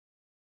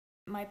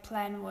My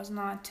plan was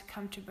not to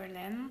come to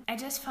Berlin. I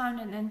just found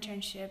an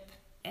internship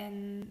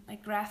in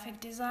like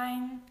graphic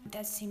design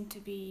that seemed to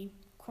be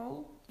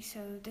cool. So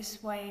this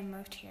is why I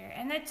moved here,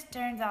 and it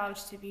turned out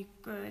to be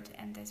good,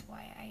 and that's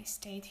why I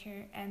stayed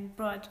here and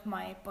brought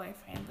my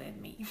boyfriend with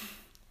me.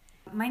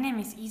 My name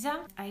is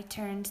Iza. I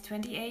turned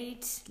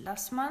 28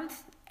 last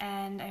month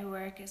and I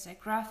work as a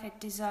graphic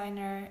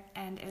designer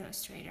and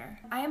illustrator.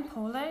 I am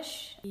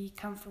Polish. We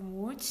come from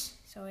Łódź,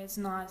 so it's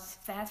not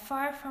that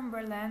far from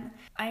Berlin.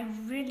 I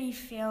really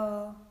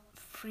feel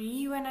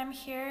free when I'm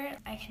here.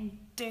 I can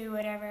do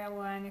whatever I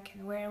want, I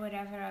can wear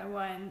whatever I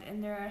want,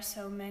 and there are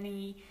so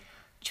many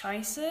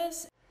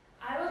choices.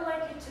 I would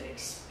like you to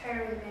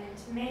experiment,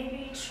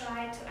 maybe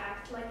try to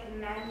act like a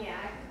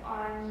maniac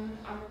on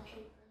the paper.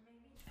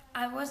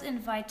 I was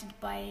invited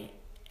by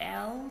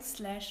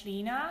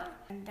L/Lena,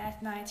 and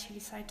that night she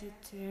decided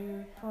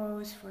to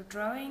pose for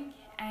drawing,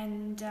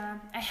 and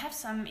I have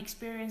some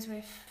experience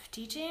with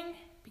teaching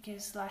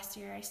because last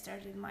year I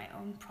started my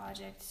own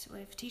projects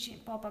with teaching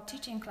pop-up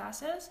teaching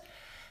classes,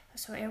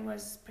 so it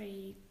was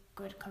pretty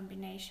good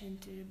combination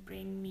to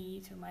bring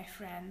me to my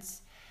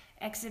friends'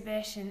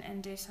 exhibition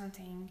and do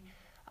something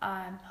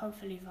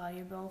hopefully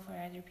valuable for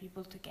other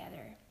people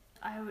together.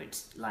 I would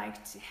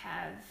like to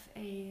have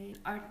an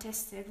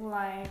artistic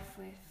life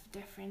with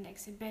different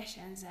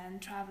exhibitions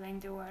and traveling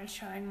the world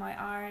showing my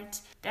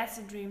art. That's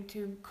a dream,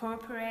 to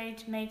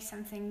cooperate, make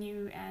something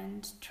new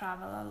and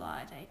travel a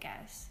lot, I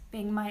guess.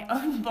 Being my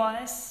own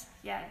boss,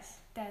 yes,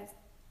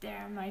 they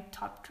are my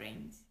top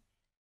dreams.